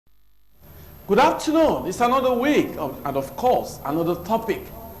Good afternoon. It's another week, and of course, another topic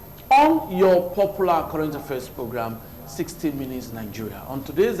on your popular current affairs program, 60 Minutes Nigeria. On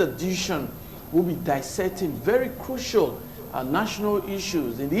today's edition, we'll be dissecting very crucial national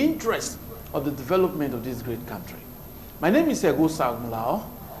issues in the interest of the development of this great country. My name is Ego Sagmulao.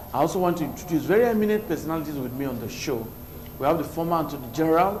 I also want to introduce very eminent personalities with me on the show. We have the former Attorney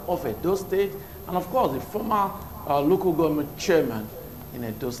General of Edo State, and of course, the former local government chairman in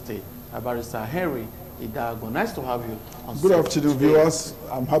Edo State, Barrister Henry Idago. Nice to have you on Good afternoon, viewers.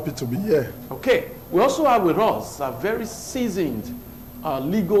 I'm happy to be here. Okay. We also have with us a very seasoned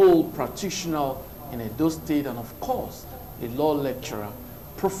legal practitioner in Edo State, and of course, a law lecturer,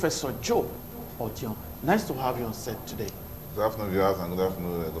 Professor Joe Odion. Nice to have you on set today. Good afternoon, viewers, and good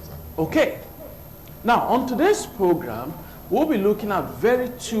afternoon, Doctor. Okay. Now, on today's program, we'll be looking at very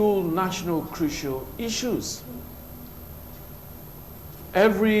two national crucial issues.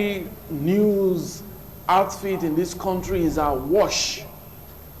 Every news outfit in this country is awash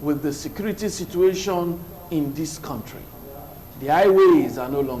with the security situation in this country. The highways are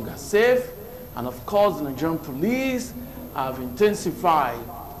no longer safe, and of course, the Nigerian police have intensified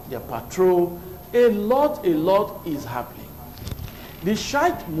their patrol. A lot is happening. The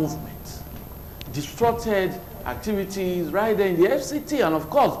Shiite movement disrupted activities right there in the FCT, and of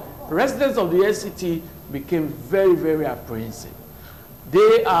course, residents of the FCT became very apprehensive.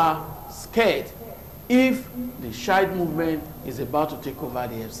 They are scared if the Shiite movement is about to take over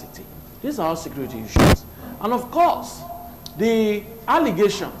the FCT. These are all security issues. And of course, the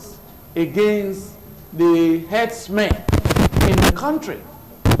allegations against the headsmen in the country,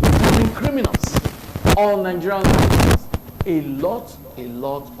 including criminals, all Nigerian citizens, a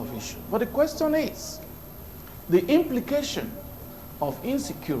lot of issues. But the question is, the implication of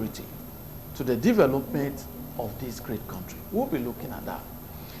insecurity to the development of this great country. We'll be looking at that.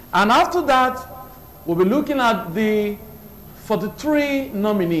 And after that, we'll be looking at the 43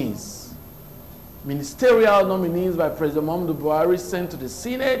 nominees, ministerial nominees by President Muhammadu Buhari sent to the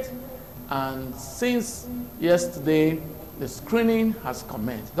Senate. And since yesterday, the screening has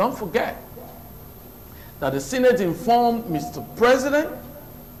commenced. Don't forget that the Senate informed Mr. President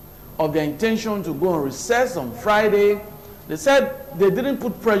of their intention to go on recess on Friday. They said they didn't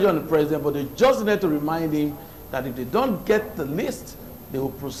put pressure on the president, but they just needed to remind him that if they don't get the list, they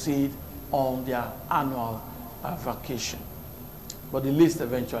will proceed on their annual vacation. But the list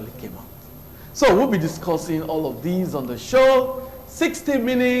eventually came out. So we'll be discussing all of these on the show. 60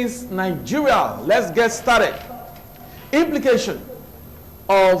 Minutes Nigeria. Let's get started. Implication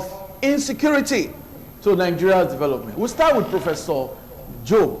of insecurity to Nigeria's development. We'll start with Professor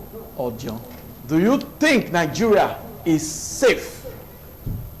Joe Odion. Do you think Nigeria is safe?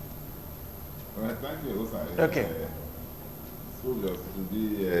 Well, thank you, Doctor. Okay. So just to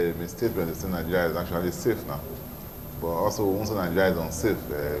be a misstatement to say Nigeria is actually safe now. But also, once Nigeria is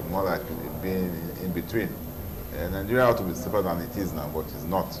unsafe, more like being in between. Nigeria ought to be safer than it is now, but it's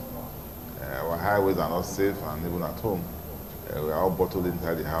not. Our highways are not safe, and even at home, we are all bottled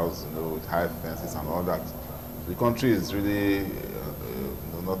inside the house, with high fences and all that. The country is really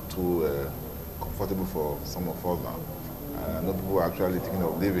not too comfortable for some of us now. I know people are actually thinking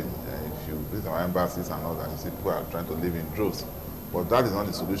of leaving. If you visit our embassies and all that, you see people are trying to live in droves. But that is not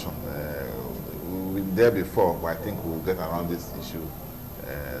the solution. We've been there before, but I think we'll get around this issue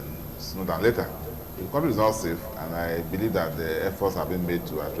sooner than later. The country is not safe, and I believe that the efforts have been made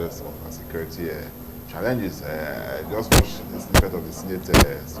to address some of the security challenges. I just watched a snippet of the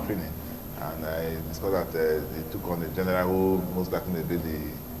Senate screening, and I discovered that they took on the general who most likely may be the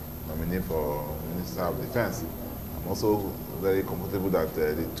nominee for Minister of Defense. I'm also very comfortable that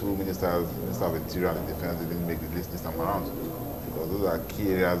the two ministers, Minister of Interior and Defense, didn't make the list this time around, because those are key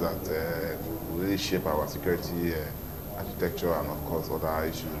areas that will really shape our security architecture and, of course, other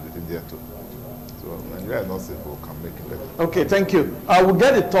issues within there too. So Nigeria is not safe, we can make it better. Okay, thank you. I will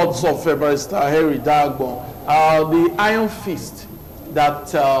get the thoughts of Barrister Henry Idago. The iron fist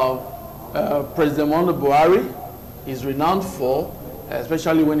that President Muhammadu Buhari is renowned for,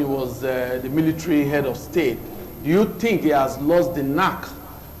 especially when he was the military head of state. Do you think he has lost the knack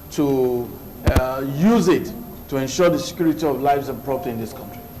to use it to ensure the security of lives and property in this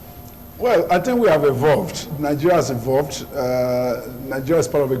country? Well, I think we have evolved. Nigeria has evolved. Nigeria is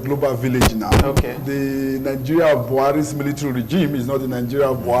part of a global village now. Okay. The Nigeria of Buhari's military regime is not the Nigeria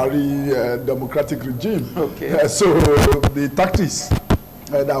of Buhari democratic regime. Okay. So the tactics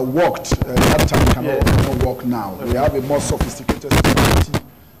that worked at that time cannot work now. Okay. We have a more sophisticated security.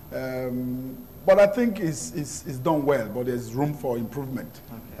 But I think it's done well, but there's room for improvement.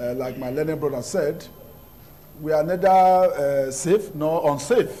 Okay. Like my learned brother said, We are neither safe nor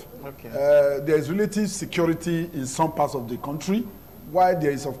unsafe. Okay. There is relative security in some parts of the country, while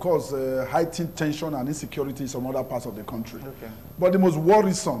there is, of course, heightened tension and insecurity in some other parts of the country. Okay. But the most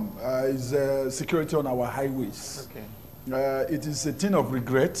worrisome is security on our highways. Okay. It is a thing of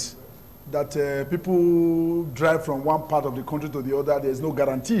regret that people drive from one part of the country to the other. There is no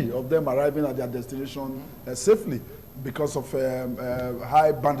guarantee of them arriving at their destination safely because of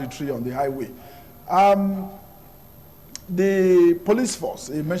high banditry on the highway. The police force,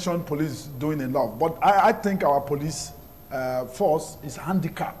 you mentioned police doing a lot, but I think our police force is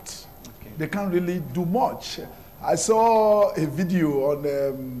handicapped. Okay. They can't really do much. I saw a video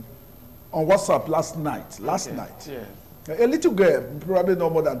on WhatsApp last night. Yeah. A little girl, probably no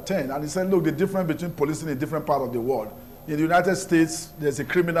more than 10, and he said, look, the difference between policing in a different part of the world. In the United States, there's a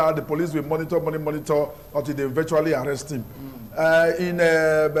criminal, the police will monitor until they eventually arrest him. In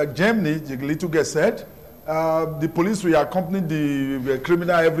Germany, the little girl said, the police will accompany the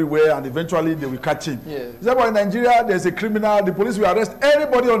criminal everywhere and eventually they will catch him. Yes. He said, well, in Nigeria, there's a criminal, the police will arrest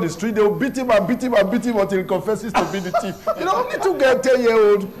anybody on the street, they will beat him and beat him and beat him until he confesses to be the thief. You know, little girl,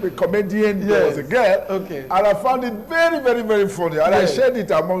 10-year-old comedian, there was a girl, and I found it very, very, very funny. And I shared it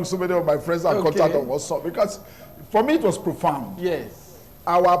among so many of my friends and contact on WhatsApp because for me it was profound. Yes.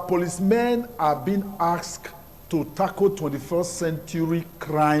 Our policemen are being asked to tackle 21st century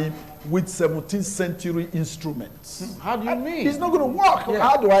crime with 17th century instruments. How do you mean? It's not going to work. Yeah.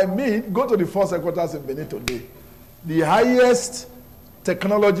 How do I mean? Go to the force headquarters in Benin today. The highest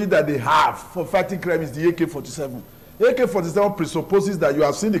technology that they have for fighting crime is the AK-47. AK-47 presupposes that you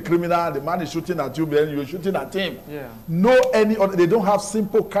have seen the criminal, the man is shooting at you, then you're shooting at him. Yeah. No any other, they don't have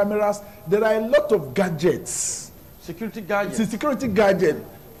simple cameras. There are a lot of gadgets. Security gadgets. It's a security gadget.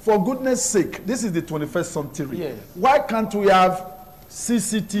 For goodness sake, this is the 21st century. Yes. Why can't we have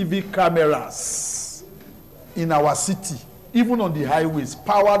CCTV cameras in our city, even on the highways,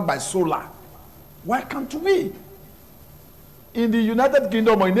 powered by solar? Why can't we? In the United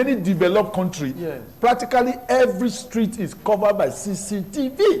Kingdom or in any developed country, practically every street is covered by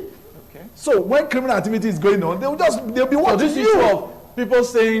CCTV. Okay. So when criminal activity is going on, they'll be watching. So this is of people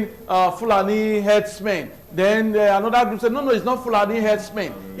saying Fulani herdsmen. Then another group said, no, it's not Fulani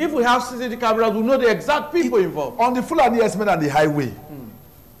herdsmen. If we have CCTV cameras, we know the exact people involved. On the Fulani herdsmen and the highway,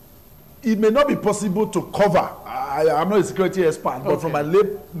 it may not be possible to cover. I'm not a security expert, but from a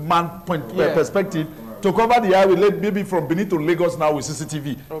layman perspective, to cover the highway, maybe from Benin to Lagos now with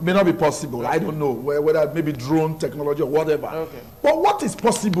CCTV, may not be possible. I don't know whether maybe drone technology or whatever. But what is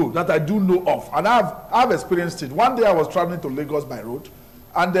possible that I do know of, and I've experienced it. One day I was traveling to Lagos by road,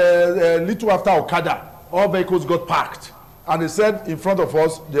 and little after Okada, all vehicles got parked. And they said in front of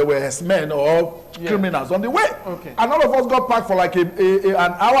us, there were herdsmen or criminals on the way. And all of us got parked for like an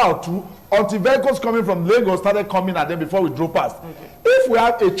hour or two until vehicles coming from Lagos started coming, and then before we drove past. If we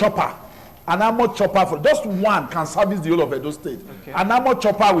have a chopper, an armored chopper, for just one can service the whole of Edo State. An armored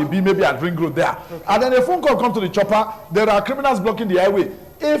chopper will be maybe at Ring Road there. And then a phone call comes to the chopper, there are criminals blocking the highway.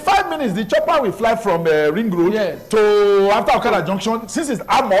 In 5 minutes, the chopper will fly from Ring Road to after Okada Junction. Since it's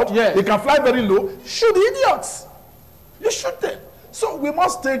armored, it can fly very low. Shoot the idiots. You shoot them. So we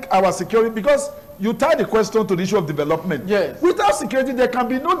must take our security, because you tie the question to the issue of development. Without security, there can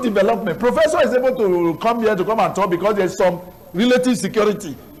be no development. Professor is able to come here to come and talk because there's some relative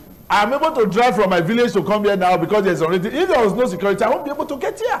security. I'm able to drive from my village to come here now because there's already, if there was no security, I won't be able to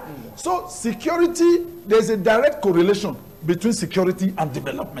get here. So security, there's a direct correlation between security and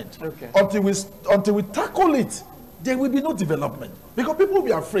development. Until we tackle it, there will be no development, because people will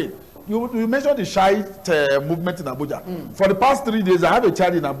be afraid. You mentioned the Shiite movement in Abuja. For the past 3 days, I have a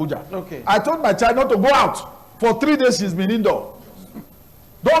child in Abuja. I told my child not to go out. For 3 days, she's been indoor.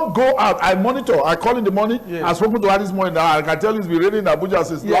 Don't go out. I monitor. I call in the morning. I've spoken to her this morning. I can tell you it's been raining in Abuja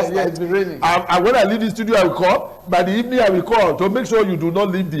since last night. It's been raining. And when I leave the studio, I will call. By the evening, I will call to make sure you do not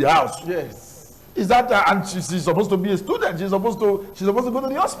leave the house. Is that and she's supposed to be a student? She's supposed to go to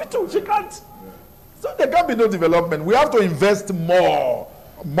the hospital. She can't. So there can be no development. We have to invest more.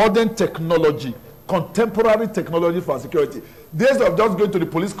 Modern technology, contemporary technology for security. Days of just going to the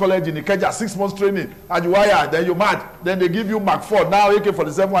police college in Ikeja, 6 months training, and you wire, then you're mad, then they give you Mark 4, now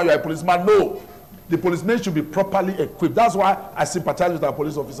AK-47, while you're a policeman. No, the policemen should be properly equipped. That's why I sympathize with our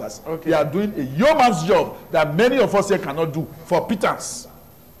police officers. They are doing a yeoman's job that many of us here cannot do for pittance.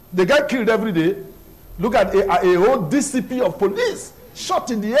 They get killed every day. Look at a whole DCP of police shot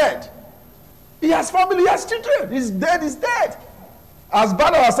in the head. He has family, he has children. He's dead, he's dead. As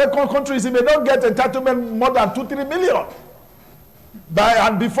bad as our second country is, he may not get entitlement more than 2-3 million.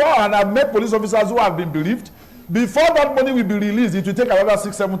 And I've met police officers who have been bereaved. Before that money will be released, it will take another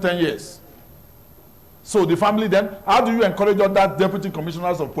 6, 7, 10 years. So the family then, how do you encourage other deputy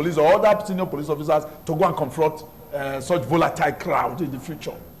commissioners of police or other senior police officers to go and confront such volatile crowd in the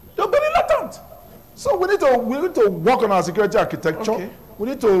future? They're very reluctant. So we need to work on our security architecture. Okay. We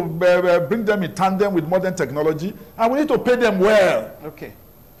need to bring them in tandem with modern technology, and we need to pay them well. Okay.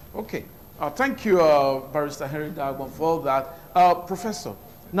 Okay. Thank you, Barrister Henry Dagbon, for all that. Professor,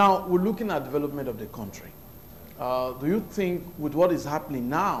 now we're looking at development of the country. Do you think with what is happening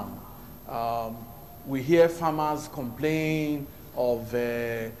now, we hear farmers complain of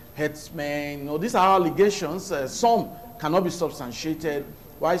herdsmen? You know, these are allegations. Some cannot be substantiated,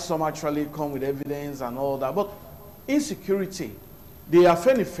 while some actually come with evidence and all that. But insecurity, they are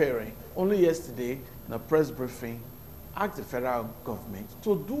fairly fair. Only yesterday, in a press briefing, asked the federal government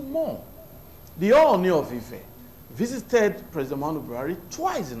to do more. The Ooni of Ife visited President Muhammadu Buhari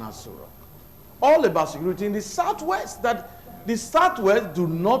twice in Aso Rock, all about security in the Southwest, that the Southwest do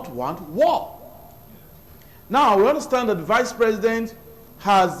not want war. Now, we understand that the Vice President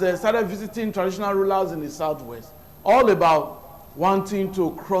has started visiting traditional rulers in the Southwest, all about wanting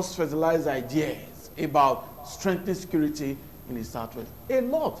to cross-fertilize ideas about strengthening security in the Southwest. A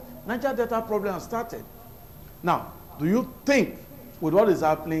lot. Niger Delta problem has started. Now, do you think with what is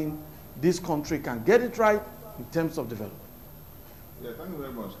happening, this country can get it right in terms of development? Yeah, thank you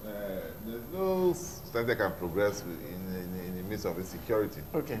very much. There's no state that can progress in the midst of insecurity.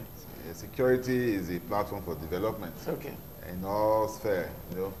 Okay. Security is a platform for development. Okay. In all spheres,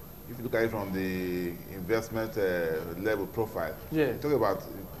 you know. If you look at it from the investment level profile, yeah, talk about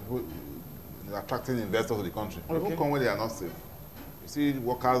attracting investors to the country. Okay. They won't come when they are not safe. You see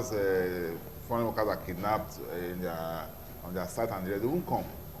workers, foreign workers are kidnapped on their site and they won't come.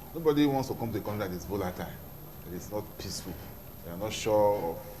 Nobody wants to come to a country that is volatile, that is not peaceful. They are not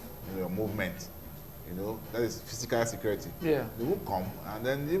sure of your movement. You know, that is physical security. Yeah. They won't come. And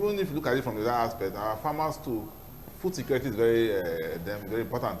then even if you look at it from the other aspect, our farmers too, food security is very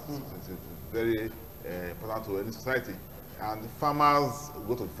important. It's very important to any society. And farmers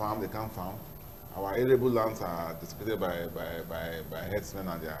go to the farm, they can't farm. Our arable lands are dissipated by herdsmen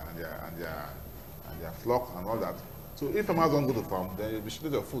and their flock and all that. So if farmers don't go to farm, then you'll be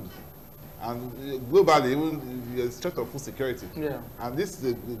shortage of food. And globally, even there's threat of food security. Yeah. And this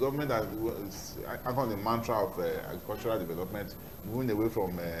is the government that is on the mantra of agricultural development, moving away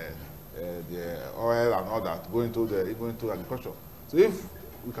from the oil and all that, going to agriculture. So if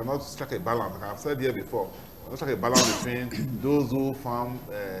we cannot strike a balance, like I've said here before, we cannot strike a balance between those who farm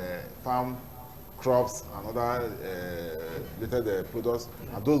crops and other related products,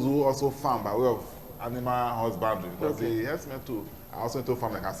 and those who also farm by way of animal husbandry, because the herdsmen too are also into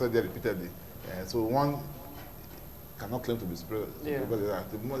farm, like I said there repeatedly. So one cannot claim to be superior. Yeah.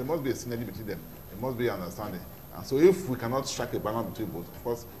 There must be a synergy between them. There must be understanding. And so if we cannot strike a balance between both, of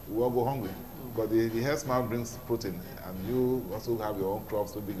course, we all go hungry. But the herdsman brings protein, and you also have your own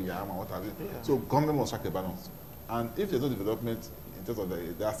crops, so big yam and what have you. Yeah. So government must strike a balance. And if there's no development in terms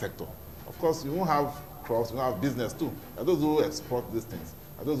of that sector, of course, you won't have crops, you won't have business too. There are those who export these things.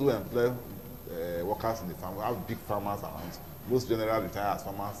 There are those who employ workers in the farm. We have big farmers around. Most generally retire as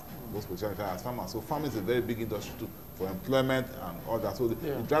farmers, most politicians retire as farmers. So farming is a very big industry too, for employment and all that. So the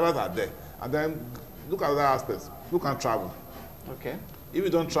drivers are there. And then look at other aspects. Who can travel? Okay. If you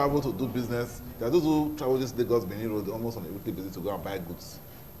don't travel to do business, there are those who travel this Lagos Benin road almost on a weekly basis to go and buy goods.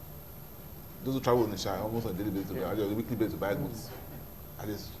 Those who travel in the Shire almost on a daily basis to go, on a weekly basis to buy goods.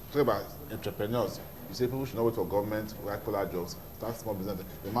 And it's talk about entrepreneurs. You say people should not wait for government, white collar jobs, start small business.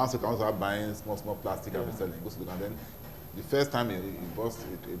 The man can also start buying small plastic and reselling. Goes to the, and then the first time he busts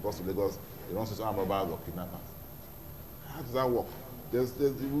to Lagos, he runs into armed robbers or kidnappers. How does that work?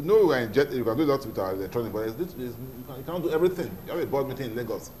 You know we are in jet, you can do that with our electronic, but you cannot do everything. You have a board meeting in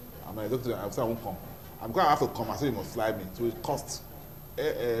Lagos, and my doctor, I say I won't come. I'm going to have to come, I say you must fly me. So it costs.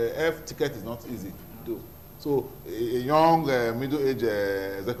 Air ticket is not easy to do. So a young, middle-aged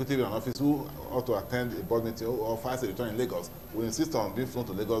executive in an office who ought to attend a board meeting or files a return in Lagos will insist on being flown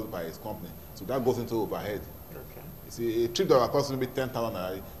to Lagos by his company. So that goes into overhead. Okay. You see, a trip that will cost maybe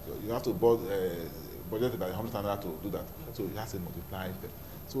 10,000, you have to budget about 100,000 to do that. So it has a multiplier effect.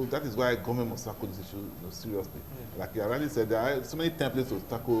 So that is why government must tackle this issue seriously. Yeah. Like you already said, there are so many templates to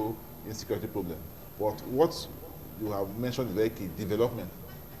tackle insecurity problem. But what you have mentioned is very key: development.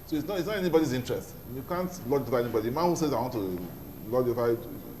 So it's not anybody's interest. You can't lord over anybody. The man who says I want to lord over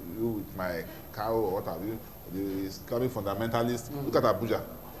you with my cow or what have you, the Islamic fundamentalist. Look at Abuja,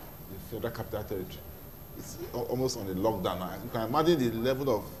 the federal capital territory. It's almost on the lockdown now. You can imagine the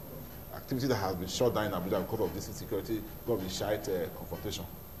level of activity that has been shut down in Abuja because of this insecurity, because of the Shiite confrontation.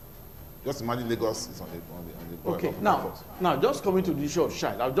 Just imagine Lagos is on the Okay, now just coming to the issue of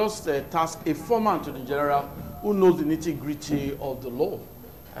child, I'll just task a former Attorney General who knows the nitty-gritty of the law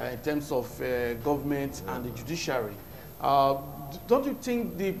in terms of government and the judiciary. Don't you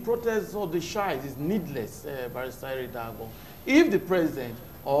think the protest of the child is needless, Barrister Dago? If the president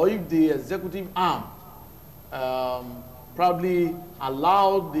or if the executive arm probably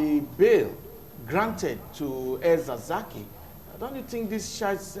allowed the bail granted to Zazaki, don't you think this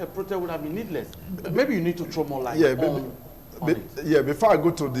child's protest would have been needless? Maybe you need to throw more light on it. Yeah, before I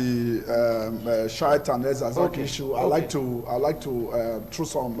go to the Shite and Zazaki issue, I'd like to throw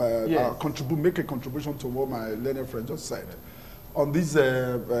some make a contribution to what my learned friend just said on these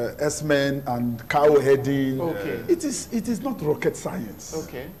S-men and cow heading. It is not rocket science.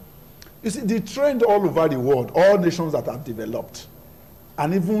 You see, the trend all over the world, all nations that are developed,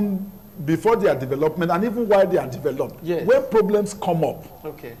 and even before their development and even while they are developed, when problems come up,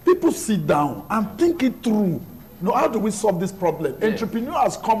 people sit down and think it through. How do we solve this problem?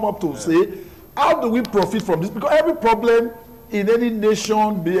 Entrepreneurs come up to say, how do we profit from this? Because every problem in any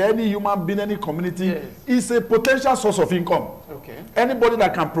nation, be any human being, any community, is a potential source of income. Anybody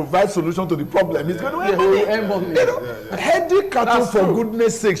that can provide solution to the problem is going to earn money. Heady cattle, for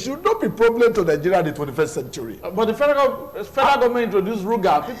goodness sake, should not be problem to Nigeria in the 21st century. But the federal government introduced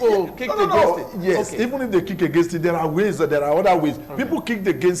Ruga. People kicked against it. Yes, even if they kick against it, there are ways, there are other ways. People kicked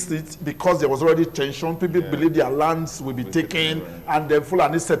against it because there was already tension. People believe their lands will be taken, and the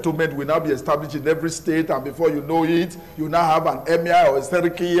Fulani settlement will now be established in every state, and before you know it, you now have an emir or a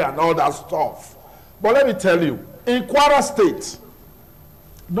seriki and all that stuff. But let me tell you, in Kwara State,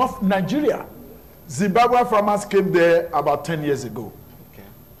 North Nigeria, Zimbabwe farmers came there about 10 years ago.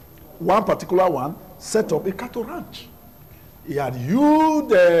 One particular one set up a cattle ranch. He had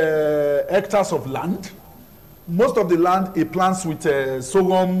huge hectares of land. Most of the land he plants with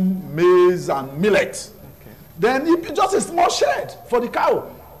sorghum, maize, and millet. Then he built just a small shed for the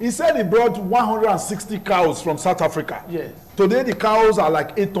cow. He said he brought 160 cows from South Africa. Today the cows are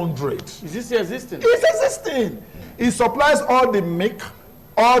like 800. Is this still existing? It's existing. He supplies all the milk,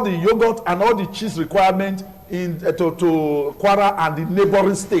 all the yogurt, and all the cheese requirement to Kwara and the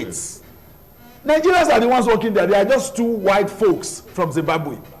neighboring states. Nigerians are the ones working there. They are just two white folks from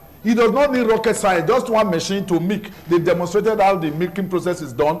Zimbabwe. He does not need rocket science, just one machine to milk. They demonstrated how the milking process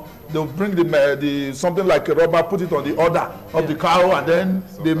is done. They'll bring the something like a rubber, put it on the udder of the cow, and then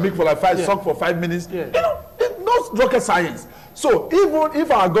they milk for like suck for 5 minutes. You know, it's not rocket science. So even if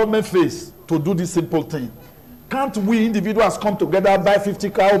our government fails to do this simple thing, can't we individuals come together, buy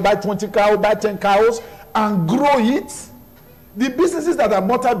 50 cows, buy 20 cows, buy 10 cows, and grow it? The businesses that are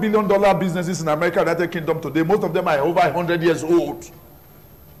multi-billion-dollar businesses in America, United Kingdom today, most of them are over 100 years old.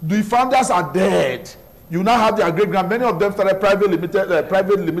 The founders are dead. You now have their great-grand. Many of them started private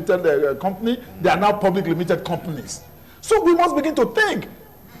limited company. They are now public limited companies. So we must begin to think.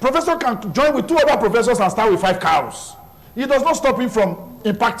 Professor can join with 2 other professors and start with 5 cows. It does not stop him from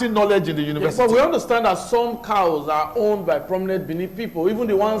impacting knowledge in the university. But we understand that some cows are owned by prominent Benin people, even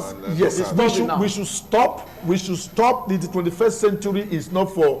the ones. We should stop. We should stop. The 21st century is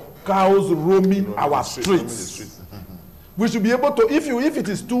not for cows roaming our streets. We should be able to, if it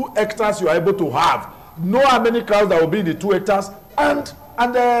is 2 hectares you are able to have, know how many cows that will be in the 2 hectares and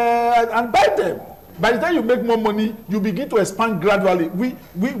buy them. By the time you make more money, you begin to expand gradually.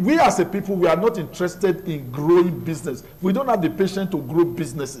 We as a people, we are not interested in growing business. We don't have the patience to grow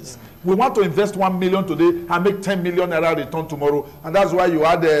businesses. We want to invest 1 million today and make 10 million naira return tomorrow. And that's why you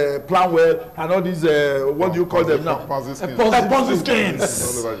had plan well and all these, what do you call them now? Ponzi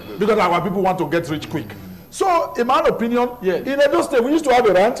schemes. Because our people want to get rich quick. So, in my opinion, in Edo State, we used to have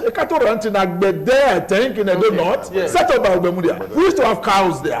a ranch, a cattle ranch in Agbede, I think, in Edo North, set up by Ogbemudia. We used to have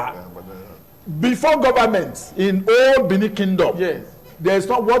cows there. Before government, in old Benin Kingdom, there is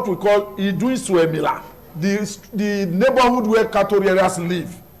not what we call Idui Suemila, the neighborhood where cattle areas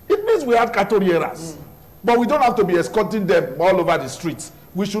live. It means we have cattle areas. But we don't have to be escorting them all over the streets.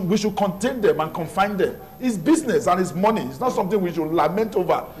 We should contain them and confine them. It's business and it's money. It's not something we should lament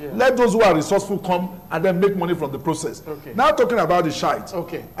over. Let those who are resourceful come and then make money from the process. Now talking about the shite.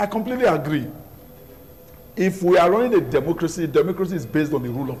 I completely agree. If we are running a democracy is based on the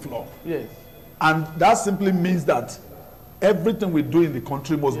rule of law. And that simply means that everything we do in the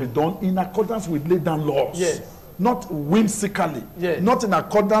country must be done in accordance with laid down laws. Not whimsically, not in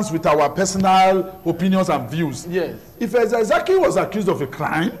accordance with our personal opinions and views. If Zaki was accused of a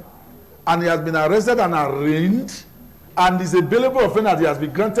crime and he has been arrested and arraigned and is a bailable offender and he has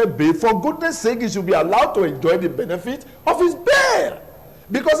been granted bail, for goodness sake, he should be allowed to enjoy the benefit of his bail.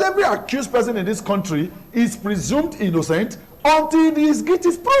 Because every accused person in this country is presumed innocent until his guilt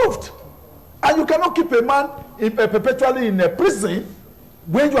is proved. And you cannot keep a man perpetually in a prison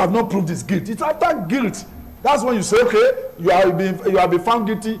when you have not proved his guilt. It's after guilt. That's when you say, okay, you have been found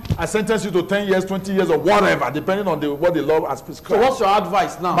guilty. I sentence you to 10 years, 20 years, or whatever, depending on what the law has prescribed. So what's your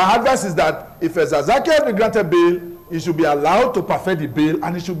advice now? My advice is that if Zaki has been granted bail, he should be allowed to perfect the bail,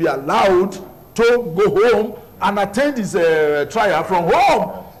 and he should be allowed to go home and attend his trial from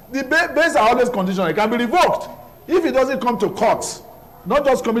home. The bails are always conditional. It can be revoked. If he doesn't come to court, not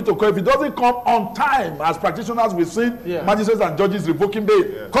just coming to court, if it doesn't come on time, as practitioners we've seen, magistrates and judges revoking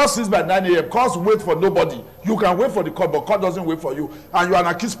bail. Court sits by 9 a.m. Courts wait for nobody. You can wait for the court, but court doesn't wait for you. And you are an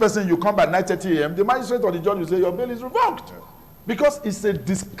accused person, you come by 9:30 a.m. The magistrate or the judge will say your bail is revoked. Because it's a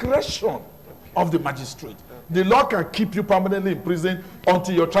discretion of the magistrate. The law can keep you permanently in prison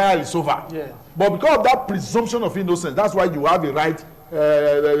until your trial is over. But because of that presumption of innocence, that's why you have a right.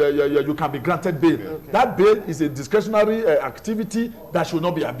 You can be granted bail. That bail is a discretionary activity that should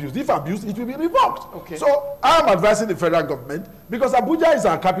not be abused. If abused, it will be revoked. So I am advising the federal government, because Abuja is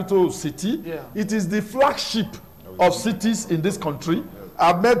our capital city. It is the flagship of cities in this country.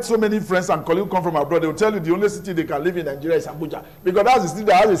 I've met so many friends and colleagues who come from abroad. They will tell you the only city they can live in Nigeria is Abuja, because that's the city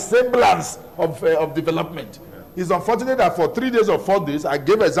that has a semblance of development. It's unfortunate that for 3 days or 4 days, I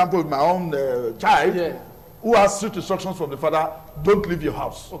gave an example of my own child, who has strict instructions from the father, don't leave your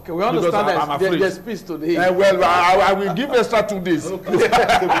house. Okay, we understand that there's peace today. Well, I will give extra 2 days. Okay,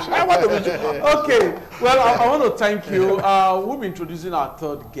 well, I want to thank you. We'll be introducing our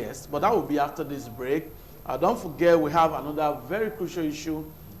third guest, but that will be after this break. Don't forget, we have another very crucial issue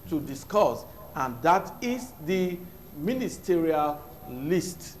to discuss, and that is the ministerial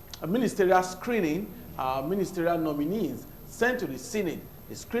list, a ministerial screening, ministerial nominees sent to the Senate.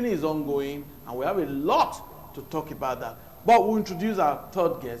 The screening is ongoing, and we have a lot to talk about that. But we'll introduce our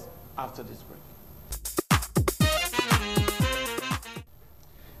third guest after this break.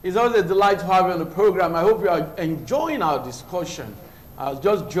 It's always a delight to have you on the program. I hope you are enjoying our discussion.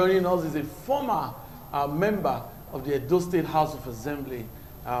 Just joining us is a former member of the Edo State House of Assembly,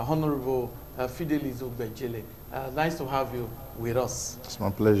 Honorable Fidelis Ogbejele. Nice to have you with us. It's my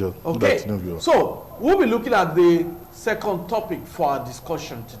pleasure. Okay, so we'll be looking at the second topic for our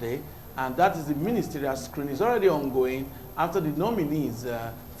discussion today, and that is the ministerial screening. It's already ongoing after the nominees,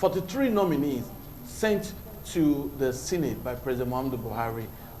 43 nominees sent to the Senate by President Muhammadu Buhari.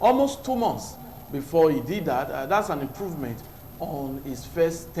 Almost 2 months before he did that. That's an improvement on his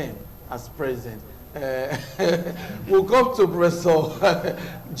first term as president. We'll come to Professor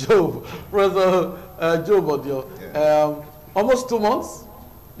Job. Professor Job Odio. Almost 2 months.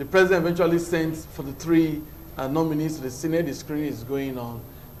 The president eventually sent for the 3 nominees to the Senate. The screening is going on.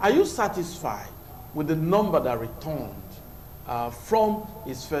 Are you satisfied with the number that returned from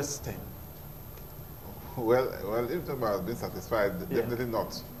his first term? Well, if you talk about being satisfied, definitely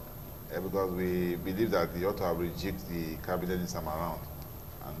not. Because we believe that the ought to have rejected the cabinet this time around.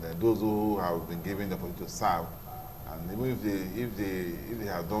 And those who have been given the opportunity to serve, and even if they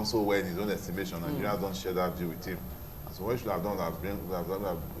have done so well in his own estimation, Nigerians don't share that view with him. And so what we should have done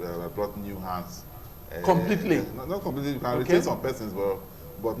is brought new hands. Completely? Not completely. You can retain some persons,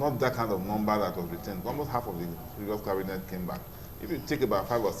 but not that kind of number that was retained. Almost half of the previous cabinet came back. If you take about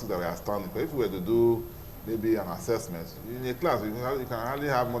 5 or 6 that were astounding, but if we were to do maybe an assessment in a class, you can hardly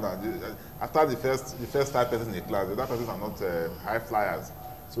have more than after the first 5 persons in a class. The other persons are not high flyers.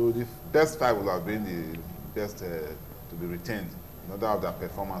 So the best 5 would have been the best to be retained in order of their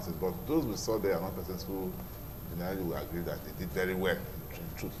performances. But those we saw there are not persons who generally will agree that they did very well.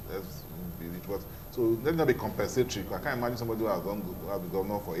 In truth, so let not be compensatory. I can't imagine somebody who has been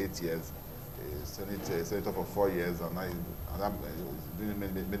governor for 8 years, senator for 4 years, and now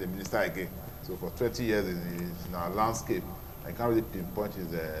made a minister again. So for 20 years in our landscape, I can't really pinpoint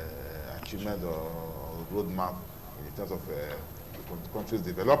his achievement or roadmap in terms of the country's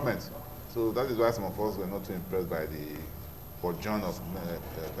development. So that is why some of us were not too impressed by the burgeon of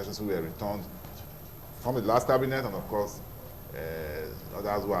persons who were returned from the last cabinet, and of course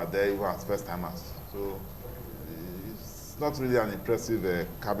others who are there who are first timers. So it's not really an impressive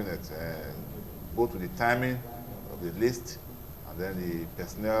cabinet, both with the timing of the list and then the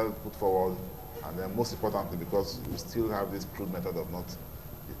personnel put forward, and then most importantly because we still have this crude method of not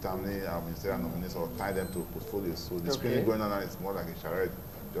determining our ministerial nominees or tie them to portfolios. So the screening going on now is more like a charade.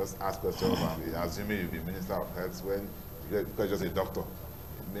 Just ask questions and be assuming you'll be Minister of Health when you're just a doctor.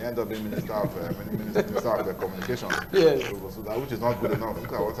 It may end up being Minister of the Communication. So that which is not good enough.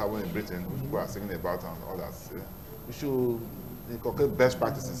 Look at what's happening in Britain, which people are singing about and others. We should inculcate best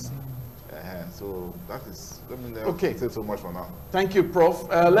practices. So that is, let me say so much for now. Thank you, Prof.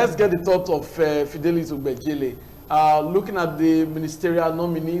 Let's get the thought of Fidelis Ogbejele. Looking at the ministerial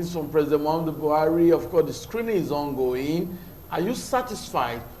nominees from President Muhammadu Buhari, of course, the screening is ongoing. Are you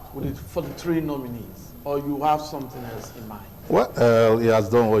satisfied with it for the 3 nominees, or you have something else in mind? Well, he has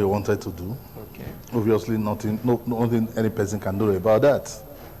done what he wanted to do. Okay. Obviously, nothing any person can do about that.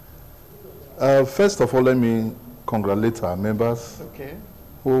 First of all, let me congratulate our members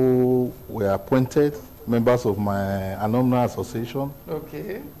who were appointed members of my alumni association.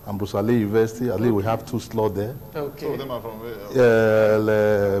 Okay. And Buhari'S University. At least we have 2 slots there. Okay. Some of them are from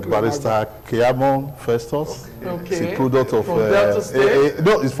Barrister Kiamon Festus. Okay. It's a product of from Delta State.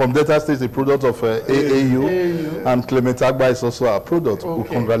 no, it's from Delta State. It's a product of AAU. And Clement Agba is also a product. We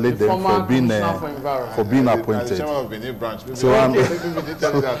congratulate them for being appointed. Chairman of Benin branch. So I'm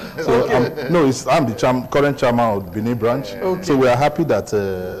the current chairman of Benin branch. Okay. So we are happy that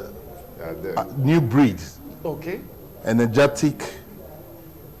new breed, energetic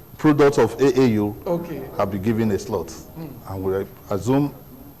products of AAU have been given a slot. And we assume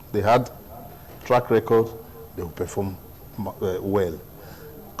they had track record, they will perform well.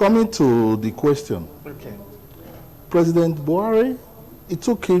 Coming to the question, President Buhari, it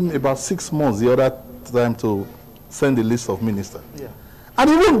took him about 6 months the other time to send the list of ministers. Yeah. And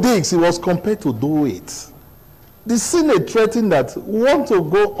even this, he was compelled to do it. The Senate threatened that we want to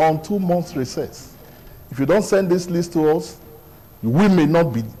go on 2 months recess. If you don't send this list to us, we may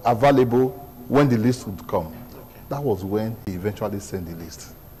not be available when the list would come. That was when he eventually sent the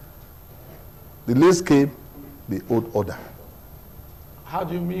list. The list came, the old order. How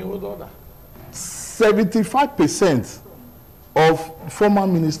do you mean old order? 75% of former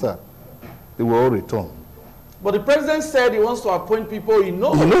ministers, they were all returned. But the president said he wants to appoint people he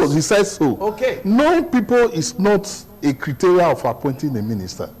knows. He knows, he says so. Okay. Knowing people is not a criteria of appointing a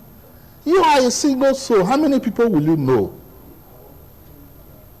minister. You are a single soul. How many people will you know?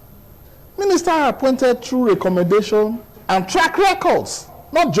 Ministers are appointed through recommendation and track records.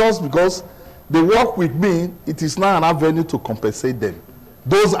 Not just because they work with me, it is now an avenue to compensate them.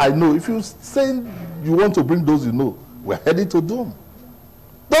 Those I know, if you say you want to bring those you know, we're headed to do them.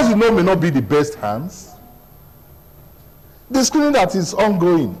 Those you know may not be the best hands. The screening that is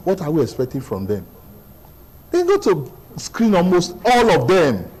ongoing, what are we expecting from them? They go to screen almost all of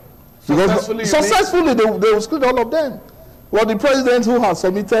them. Successfully, they will screen all of them. Well, the president who has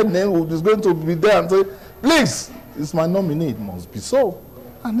submitted name is going to be there and say, please, it's my nominee, it must be so.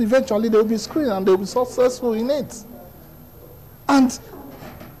 And eventually they will be screened and they will be successful in it. And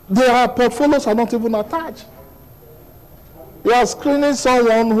their portfolios are not even attached. You are screening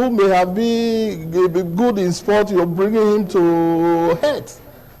someone who may have been good in sport, you're bringing him to head.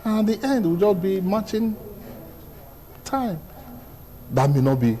 And at the end, it will just be matching time. That may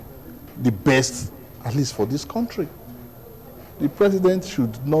not be the best, at least for this country. The president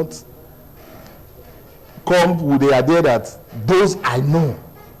should not come with the idea that those I know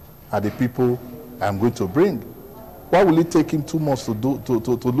are the people I'm going to bring. Why will it take him 2 months to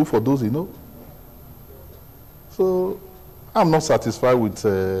look for those he knows? So I'm not satisfied with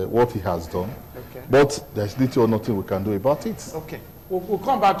what he has done, but there's little or nothing we can do about it. Okay, we'll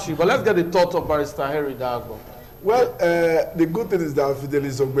come back to you, but let's get the thoughts of Barrister Henry Dagbo. Well, the good thing is that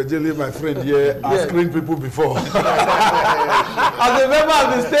Fidelis Ogbejele, my friend here, has screened people before. As a member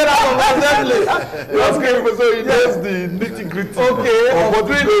of the State House of Assembly. He has screened people, so he knows the nitty-gritty of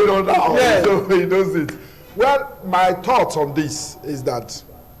what is going on now. Yes. So he knows it. Well, my thoughts on this is that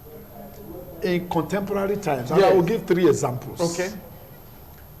in contemporary times, and I will give 3 examples. Okay.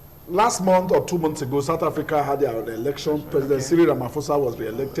 Last month or 2 months ago, South Africa had their election. President Cyril Ramaphosa was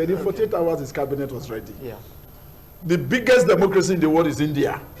re-elected. In 48 hours, his cabinet was ready. Yeah. The biggest democracy in the world is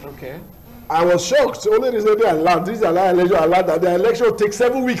India. Okay. I was shocked. Only recently I learned, this election, I learned that the election takes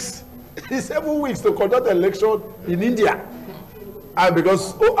 7 weeks. It's 7 weeks to conduct an election in India. And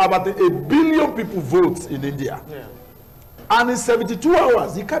because about 1 billion people vote in India. Yeah. And in 72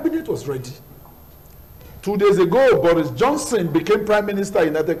 hours, the cabinet was ready. 2 days ago, Boris Johnson became Prime Minister of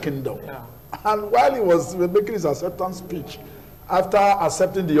the United Kingdom. Yeah. And while he was making his acceptance speech, after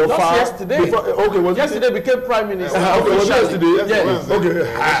accepting the offer... Just yesterday. Yesterday became Prime Minister. Okay, was yesterday? Yes. Okay.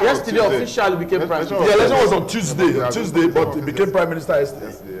 Yesterday officially became Prime Minister. The election was on Tuesday, but he became Prime Minister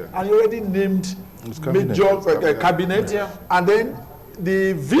yesterday. And he already named major cabinet. Yeah. And then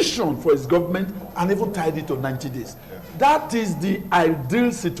the vision for his government, and even tied it to 90 days. Yeah. That is the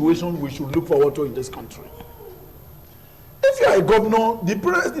ideal situation we should look forward to in this country. If you are a governor,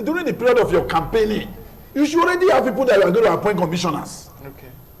 during the period of your campaigning, you should already have people that you are going to appoint commissioners.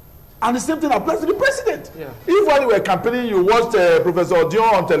 Okay. And the same thing applies to the president. Yeah. If while you were campaigning, you watched Professor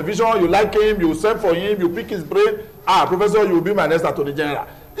Dion on television, you like him, you send for him, you pick his brain, Professor, you will be my next Attorney General.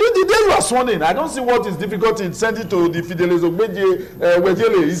 If The day you are sworn in, I don't see what is difficult in sending to the Fidelis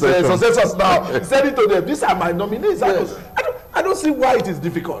Wejele, his successors now. Send it to them. These are my nominees. Yes. I don't see why it is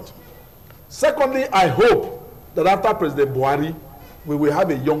difficult. Secondly, I hope that after President Buhari, we will have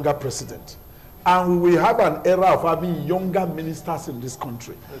a younger president. And we will have an era of having younger ministers in this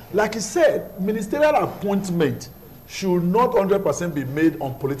country. Okay. Like he said, ministerial appointment should not 100% be made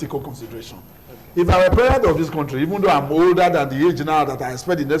on political consideration. Okay. If I were president of this country, even though I'm older than the age now that I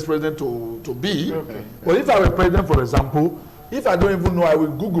expect the next president to be, okay. But if I were president, for example, if I don't even know, I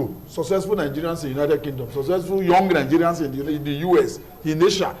will Google successful Nigerians in the United Kingdom, successful young Nigerians in the US, in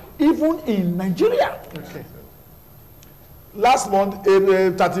Asia, even in Nigeria. Okay. Last month, a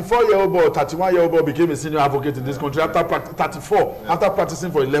 34-year-old boy, 31-year-old boy became a senior advocate in this country after 34, after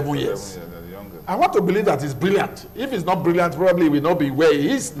practicing for 11 years. I want to believe that he's brilliant. If he's not brilliant, probably he will not be where he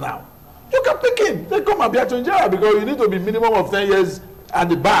is now. You can pick him. They come and be attorney general because you need to be minimum of 10 years at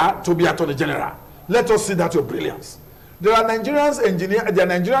the bar to be attorney general. Let us see that your brilliance. There are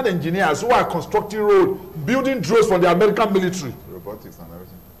Nigerian engineers who are constructing roads, building drones for the American military. Robotics and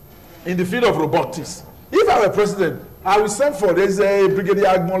everything. In the field of robotics. If I were president, I will send for there's a Brigadier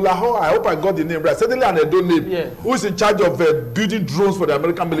Agmon Laho. I hope I got the name right. Certainly an Edo name. Yes. Who is in charge of building drones for the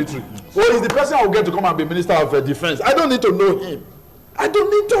American military. Or is the person I will get to come and be Minister of Defense. I don't need to know him. I don't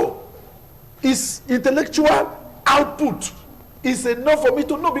need to. His intellectual output is enough for me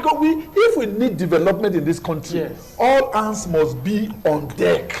to know, because if we need development in this country, yes, all hands must be on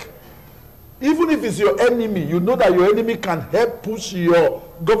deck. Even if it's your enemy, you know that your enemy can help push your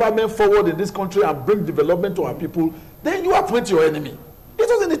government forward in this country and bring development to our people, then you appoint your enemy. It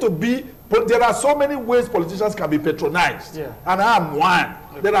doesn't need to be, but there are so many ways politicians can be patronized. Yeah. And I am one.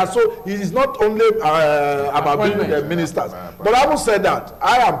 There are it is not only about being ministers. But I will say that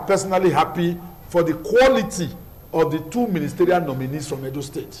I am personally happy for the quality of the two ministerial nominees from Edo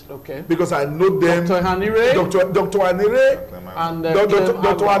State. Okay. Because I know them. Dr. Hanire. Dr. Hanire. And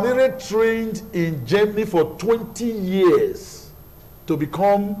Dr. Hanire trained in Germany for 20 years to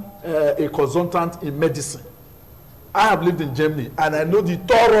become a consultant in medicine. I have lived in Germany and I know the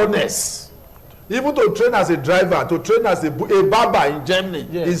thoroughness. Even to train as a driver, to train as a barber in Germany,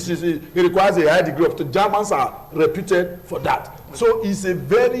 yes, it requires a high degree of. The Germans are reputed for that. Okay. So he's a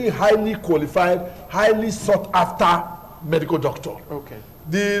very highly qualified, highly sought after medical doctor. Okay.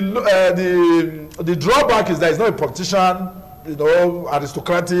 The drawback is that he's not a politician,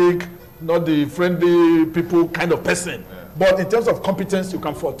 aristocratic, not the friendly people kind of person. Yeah. But in terms of competence, you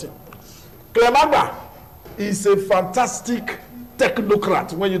can fault him. Clemagba is a fantastic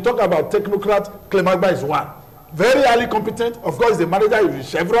technocrat. When you talk about technocrat, Clemagba is one. Very highly competent. Of course, the manager is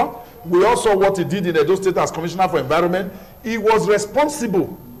Chevron. We all saw what he did in Edo State as Commissioner for Environment. He was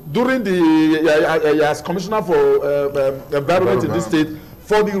responsible during as Commissioner for Environment in this state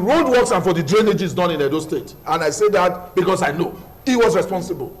for the roadworks and for the drainages done in Edo State. And I say that because I know he was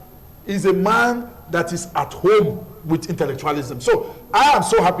responsible. He's a man that is at home with intellectualism. So I am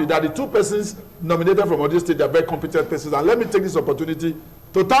so happy that the two persons nominated from Edo State are very competent persons. And let me take this opportunity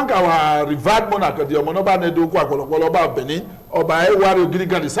to thank our revered monarch, the Omonoba Nedoku Akwolokwoloba of Benin, Oba Ewari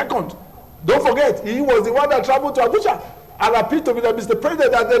Ogirigan II. Don't forget, he was the one that traveled to Abuja and appealed to me that Mr.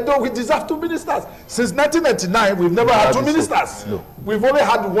 President, that they know we deserve two ministers. Since 1999, we've never had two ministers. No. We've only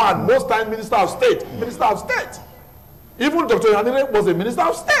had one, most time Minister of State. Minister of State. Even Dr. Yanire was a Minister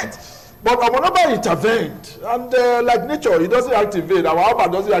of State. But Omonoba intervened, and like nature, he doesn't activate. Our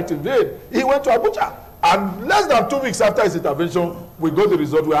Alba doesn't activate. He went to Abuja. And less than 2 weeks after his intervention, we got the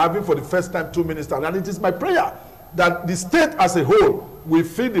result. We're having for the first time two ministers. And it is my prayer that the state as a whole will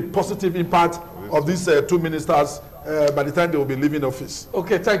feel the positive impact of these two ministers by the time they will be leaving office.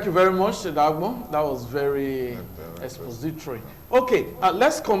 Okay, thank you very much, Dagmo. That was very expository. Okay,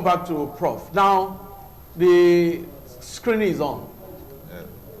 let's come back to Prof. Now, the screen is on.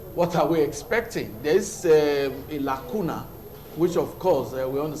 What are we expecting? There is a lacuna, which of course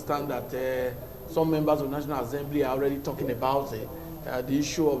we understand that some members of the National Assembly are already talking about the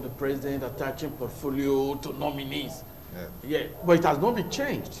issue of the president attaching portfolio to nominees. Yeah, but it has not been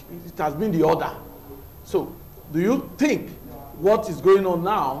changed. It has been the order. So, do you think what is going on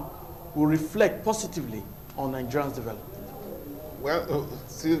now will reflect positively on Nigerians' development? Well,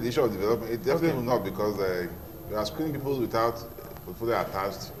 still the issue of development, it definitely will not, because you are screening people without portfolio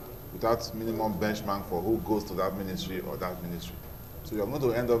attached, without minimum benchmark for who goes to that ministry or that ministry. So you're going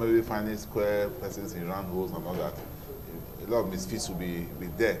to end up maybe finding square persons in round holes and all that. A lot of misfits will be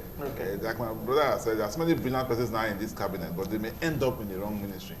there. Okay. Like my brother said, there are so many brilliant persons now in this cabinet, but they may end up in the wrong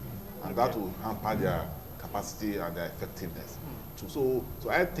ministry. And that will hamper their capacity and their effectiveness. So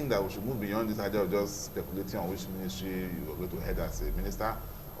I think that we should move beyond this idea of just speculating on which ministry you are going to head as a minister,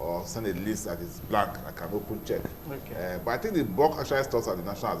 or send a list that is blank, like an open check. Okay. But I think the bulk actually starts at the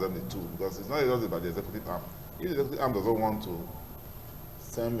National Assembly too, because it's not just about the executive arm. If the executive arm doesn't want to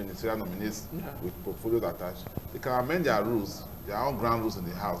send ministerial nominees with portfolios attached, they can amend their rules, their own ground rules in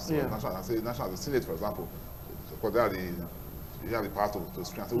the House. So the Senate, for example, because you have the power to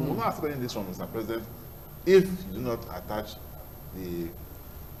screen. So we will not accept any list from Mr. President if you do not attach the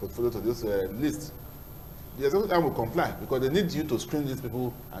portfolio to this list. The executive arm will comply because they need you to screen these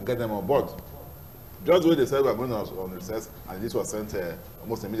people and get them on board. Just the way they said we are going on recess, and this was sent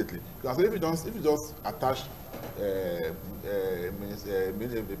almost immediately. Because if you just attach a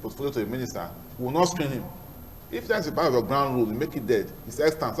portfolio to a minister, we will not screen him. If that's a part of your ground rule, you make it dead. It's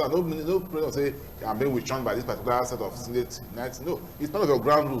extant. So no president say I'm being withdrawn by this particular set of Senate knights. No, it's part of your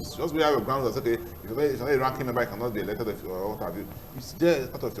ground rules. Just we have your ground rules. Okay, if you're not a ranking member, you cannot be elected or what have you. It's there as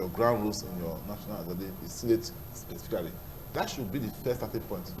part of your ground rules in your national assembly, the Senate specifically. That should be the first starting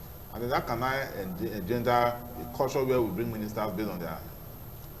point. And then that can engender a culture where we bring ministers based on their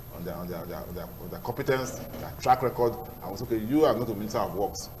competence, their track record. And we say, okay, you are not a minister of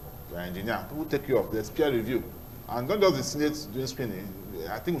works, you are an engineer. People take you off. There's peer review. And not just the Senate doing screening.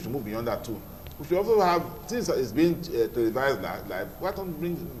 I think we should move beyond that too. We should also have, since it's being televised live, why don't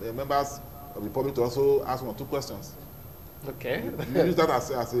bring members of the public to also ask 1 or 2 questions? Okay. You use that as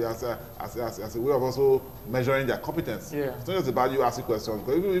a way of also measuring their competence. Yeah. It's not just about you asking questions.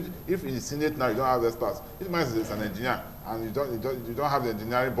 Because even if in the Senate now you don't have experts, if man is an engineer and you don't have the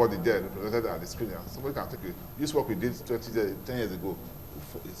engineering body there represented at the screening, somebody can take it. This work we did 10 years ago,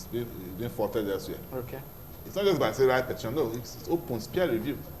 it's been faulted elsewhere. Okay. It's not just by saying right petition, no, it's open, it's peer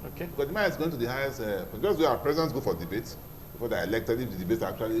review. Okay. Because the man is going to the highest, just where our presidents go for debates, before they're elected, if the debates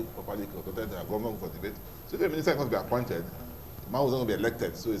are actually properly conducted, their government go for debate. So if a minister is going to be appointed, the man was going to be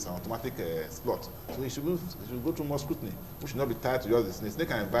elected, so it's an automatic slot. So he should go through more scrutiny. We should not be tied to just the Senate. They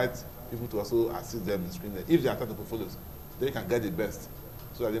can invite people to also assist them in screening. If they are tied to portfolios, they can get the best.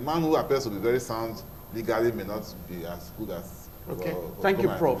 So that the man who appears to be very sound legally may not be as good as. Okay, thank you,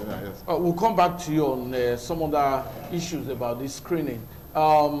 Prof. Yes. We'll come back to you on some other issues about this screening.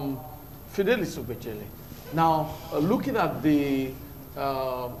 Fidelis Ubejele. Now, looking at the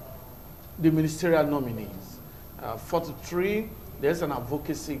ministerial nominees, 43, there's an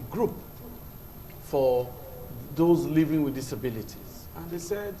advocacy group for those living with disabilities. And they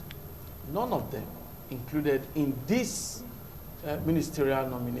said none of them included in this ministerial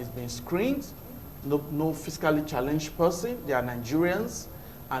nominees being screened. No physically challenged person. They are Nigerians,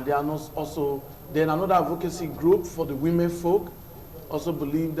 and they are not also. Then another advocacy group for the women folk also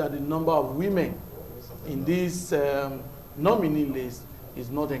believe that the number of women in this nominee list is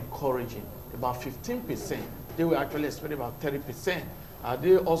not encouraging. About 15%. They were actually expecting about 30%.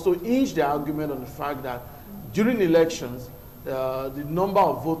 They also hinged their argument on the fact that during elections, the number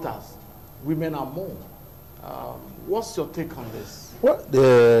of voters, women are more. What's your take on this?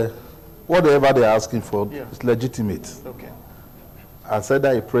 Well, whatever they're asking for is legitimate. Okay. I said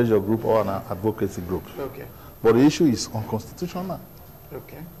that a pressure group or an advocacy group. Okay. But the issue is unconstitutional.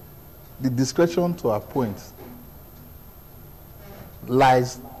 Okay. The discretion to appoint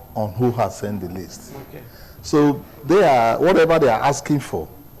lies on who has sent the list. Okay. So whatever they are asking for,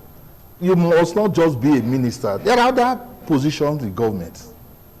 you must not just be a minister. There are other positions in government.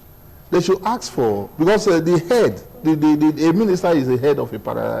 They should ask for, because the head, a minister is the head of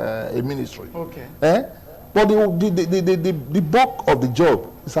a ministry. Okay. But the bulk of the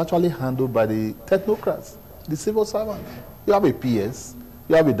job is actually handled by the technocrats, the civil servants. You have a PS,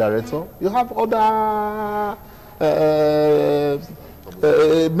 you have a director, you have other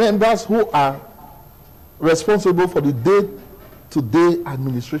members who are responsible for the day-to-day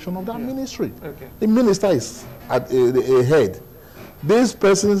administration of that ministry. Okay. The minister is at a head. These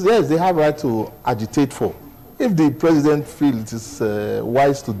persons, yes, they have right to agitate for. If the president feels it is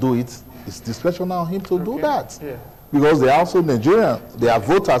wise to do it, it's discretionary on him to do that. Yeah. Because they are also Nigerian. They are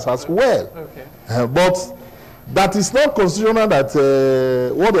voters as well. Okay. But that is not constitutional that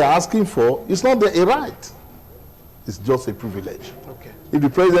what they are asking for is not a right. It's just a privilege. Okay. If the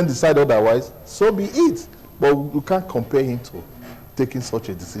president decides otherwise, so be it. But you can't compare him to taking such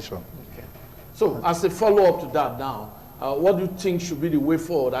a decision. Okay. So, as a follow-up to that now, what do you think should be the way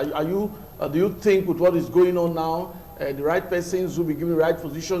forward? Do you think with what is going on now, the right persons will be given the right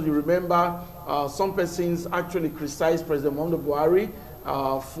positions? You remember some persons actually criticized President Muhammadu Buhari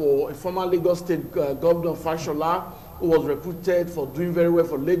for a former Lagos State Governor Fashola, who was reputed for doing very well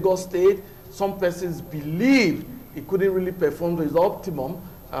for Lagos State. Some persons believed he couldn't really perform to his optimum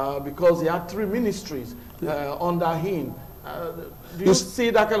because he had 3 ministries under him. Do you see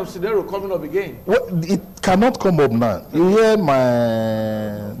that kind of scenario coming up again? Well, it cannot come up now. You hear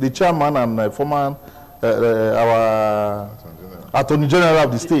the chairman and former our Attorney General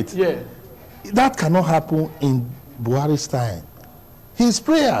of the state. Yeah. That cannot happen in Buhari's time. His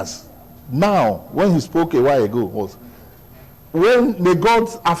prayers now, when he spoke a while ago, was when may God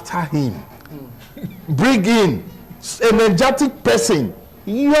after him bring in an energetic person,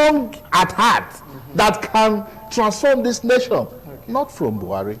 young at heart, that can transform this nation. Not from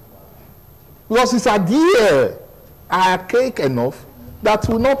Buhari. Because his idea are archaic enough that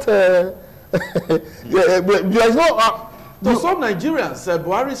will not there is no to some Nigerians,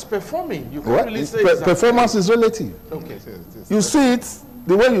 Buhari is performing. You can't really say performance is relative. Okay. You see it,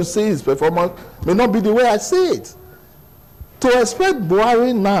 the way you see his performance may not be the way I see it. To expect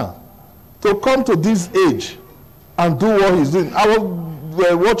Buhari now to come to this age and do what he's doing. I was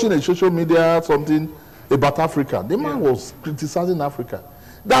watching a social media something about Africa. The man was criticizing Africa.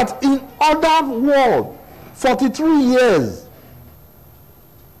 That in other world, 43 years,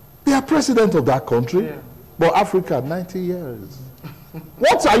 they are president of that country. Yeah. But Africa, 90 years.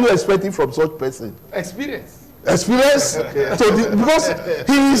 What are you expecting from such person? Experience. Experience? Because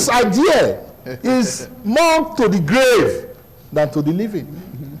his idea is more to the grave than to the living.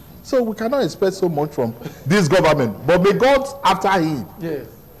 So we cannot expect so much from this government. But may God, after him,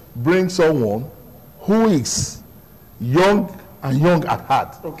 bring someone who is young and young at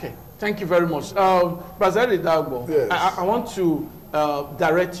heart. Okay. Thank you very much. Bazari Dagbo, I want to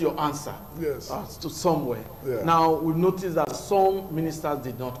direct your answer to somewhere. Now, we've noticed that some ministers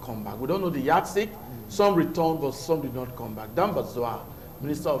did not come back. We don't know the yardstick. Some returned, but some did not come back. Dambazoa,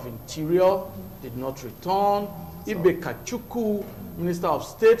 Minister of Interior, did not return. Ibe Kachuku, Minister of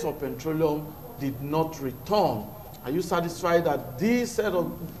State for Petroleum, did not return. Are you satisfied that these set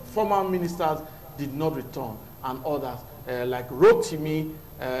of former ministers did not return, and others like Rotimi,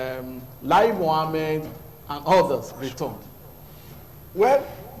 Lai Mohammed, and others returned? Well,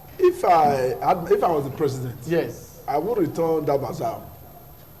 if I was the president, I would return Dambazoa.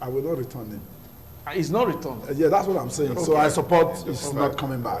 I will not return him. He's not returned. Yeah, that's what I'm saying. Okay. So I support he's not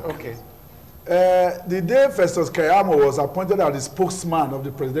coming back. Okay. The day Festus Keyamo was appointed as the spokesman of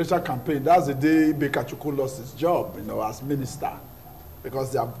the presidential campaign, that's the day Ibe Kachuku lost his job, as minister,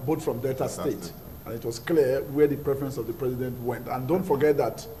 because they are both from Delta State. And it was clear where the preference of the president went. And don't forget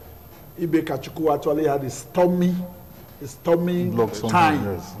that Ibe Kachuku actually had a stormy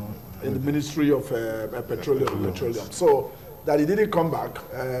time in the Ministry of Petroleum. So that he didn't come back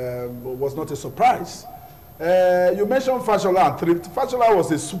was not a surprise. You mentioned Fashola and Thrift. Fashola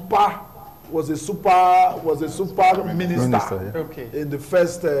was a super minister in the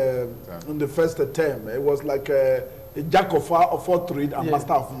first term. It was like a jack of all trades and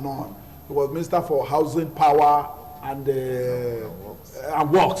master of none. He was minister for housing, power, and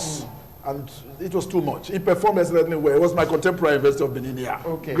works. And it was too much. He performed excellently well. He was my contemporary University of Benin.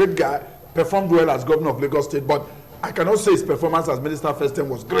 Great guy, performed well as governor of Lagos State, but I cannot say his performance as minister first term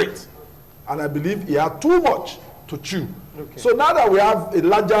was great. And I believe he had too much to chew. So now that we have a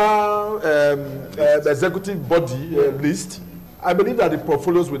larger executive body list, I believe that the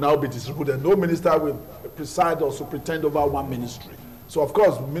portfolios will now be distributed. No minister will preside or superintend over one ministry. So of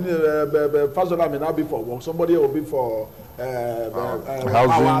course, Fashola may not be for work. Somebody will be for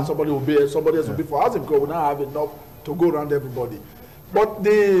power. Somebody else will be for housing, because we now have enough to go around everybody. But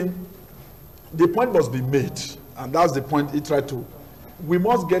the point must be made, and that's the point he tried to. We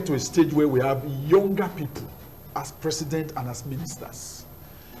must get to a stage where we have younger people as president and as ministers.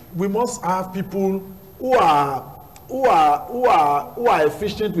 We must have people who are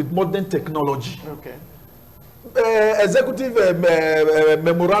efficient with modern technology. Executive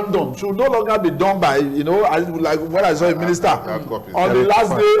memorandum should no longer be done by, like when I saw a minister on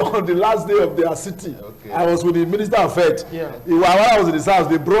the last day of their city. I was with the Minister of Health. While I was in his house,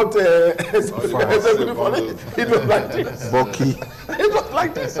 they brought executive police. It was like this. It was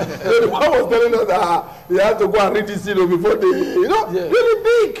like this. The one was telling us that he had to go and read this before they, really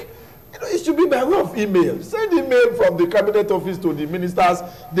big. It should be by way of email. Send email from the cabinet office to the ministers.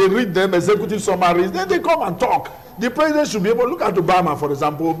 They read them, executive summaries. Then they come and talk. The president should be able to look at Obama, for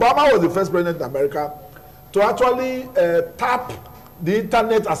example. Obama was the first president in America to actually tap the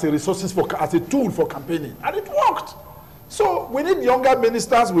internet as a tool for campaigning, and it worked. So we need younger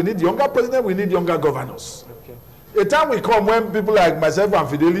ministers, we need younger presidents, we need younger governors. A time will come when people like myself and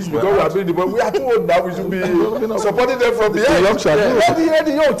Fidelis, because we are doing the we are too old now, we should be supporting them from the edge.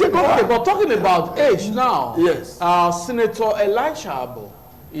 Take over. But talking about age now, Senator Elisha Abo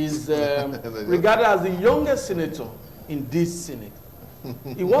is regarded as the youngest senator in this Senate.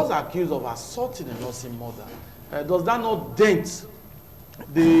 He was accused of assaulting a nursing mother. Does that not dent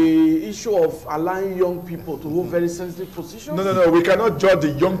the issue of allowing young people to hold very sensitive positions? No. We cannot judge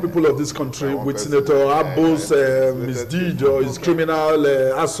the young people of this country with Senator Abo's misdeed or his criminal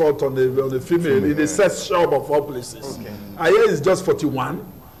assault on the female in a sex shop of all places. Okay. I hear it's just 41,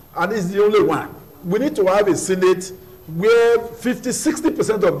 and it's the only one. We need to have a Senate where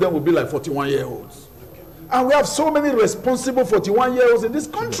 50–60% of them will be like 41-year-olds. Okay. And we have so many responsible 41-year-olds in this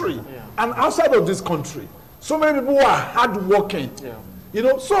country and outside of this country. So many people who are hardworking. Yeah. You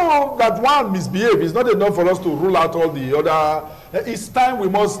know, so that one misbehave is not enough for us to rule out all the other. It's time we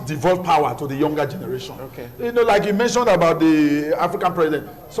must devolve power to the younger generation. Okay. You know, like you mentioned about the African president.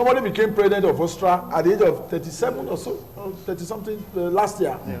 Somebody became president of Austria at the age of 37 or so, 30-something last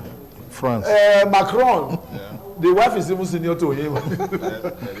year. Yeah. France. Macron, the wife is even senior to him.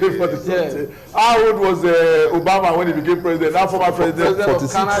 How old was Obama when he became president? Now former president.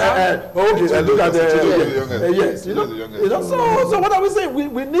 46. Okay, look at the yes. You know, so what are we saying?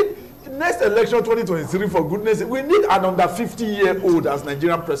 We need next election 2023 for goodness sake. We need an under 50-year-old as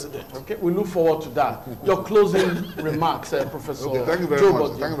Nigerian president. Okay, we look forward to that. Your closing remarks, Professor. Okay, thank you very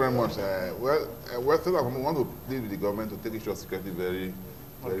much. Thank you very much. Well, we want to plead with the government to take issue of security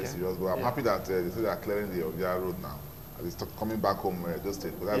very serious, but I'm happy that they say they are clearing the Ovia road now. It's coming back home those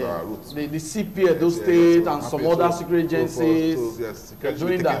states, but that's our roots. The CP those states and some other security agencies. Yes,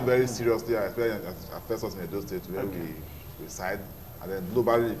 security is taken very seriously, especially affects us in those states where we reside. And then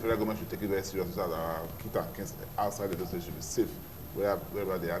globally, the federal government should take it very seriously so that our kids and kids outside of those states should be safe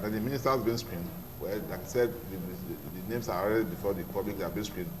wherever they are. And then the ministers being screened, well, like I said, the names are already before the public, they are being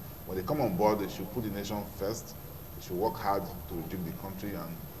screened. When they come on board, they should put the nation first. Should work hard to reduce the country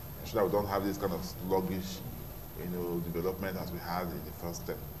and ensure that we don't have this kind of sluggish, development as we had in the first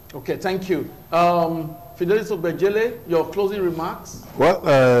step. Okay, thank you. Fidelis Ogbejele, your closing remarks? Well,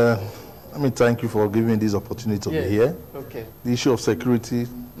 let me thank you for giving me this opportunity to be here. Okay. The issue of security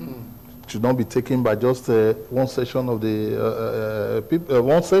should not be taken by just one session of the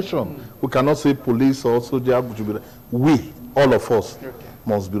one session. We cannot say police or soldier. We, all of us,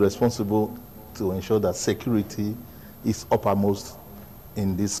 must be responsible to ensure that security is uppermost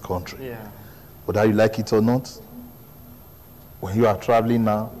in this country. Yeah. Whether you like it or not, when you are traveling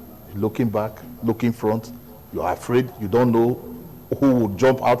now, looking back, looking front, you are afraid, you don't know who will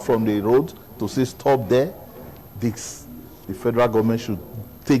jump out from the road to say stop there. The federal government should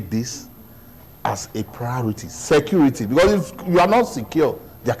take this as a priority. Security, because if you are not secure,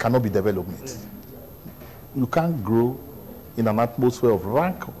 there cannot be development. You can't grow in an atmosphere of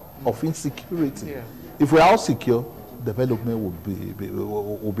rancor, of insecurity. Yeah. If we are all secure, development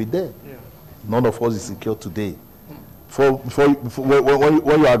will be there. Yeah. None of us is secure today. When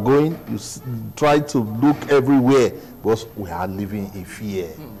you are going, you try to look everywhere because we are living in fear.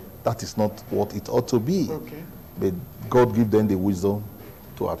 That is not what it ought to be. Okay. But God give them the wisdom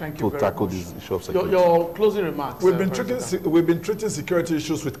to tackle this issue of security. Your closing remarks. We've been treating security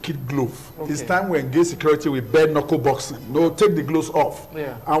issues with kid glove. Okay. It's time we engage security with bare knuckle boxing. No, take the gloves off.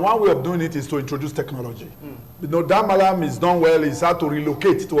 Yeah. And one way of doing it is to introduce technology. You know, that Malam is done well. He's had to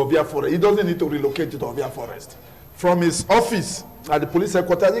relocate to Ovia Forest. He doesn't need to relocate to Ovia Forest. From his office at the police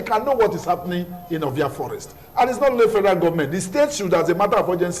headquarters, he can know what is happening in Ovia Forest. And it's not only federal government. The state should, as a matter of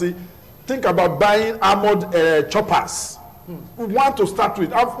urgency, think about buying armored choppers. We want to start with.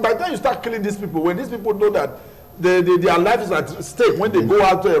 By the time you start killing these people, when these people know that their life is at stake, when they go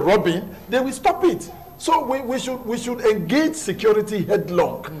out robbing, they will stop it. So we should engage security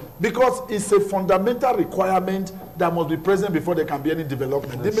headlong because it's a fundamental requirement that must be present before there can be any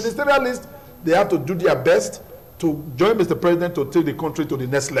development. Yes. The ministerialists, they have to do their best to join Mr. President to take the country to the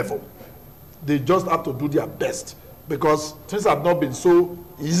next level. They just have to do their best because things have not been so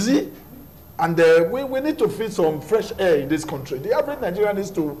easy. And we need to feel some fresh air in this country. The average Nigerian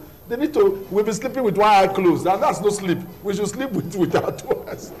we'll be sleeping with one eye closed, and that's no sleep. We should sleep with our two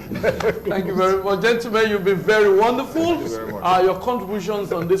eyes. Thank you very much. Gentlemen, you've been very wonderful. Thank you very much. Your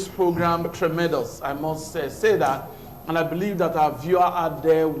contributions on this program, tremendous. I must say that. And I believe that our viewer out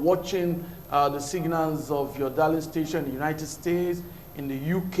there watching the signals of your darling station in the United States, in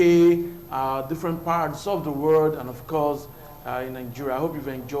the UK, different parts of the world, and of course, in Nigeria. I hope you've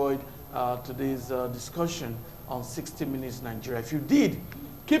enjoyed today's discussion on 60 Minutes Nigeria. If you did,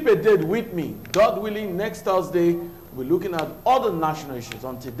 keep a date with me. God willing, next Thursday, we're looking at other national issues.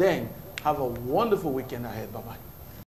 Until then, have a wonderful weekend ahead. Bye-bye.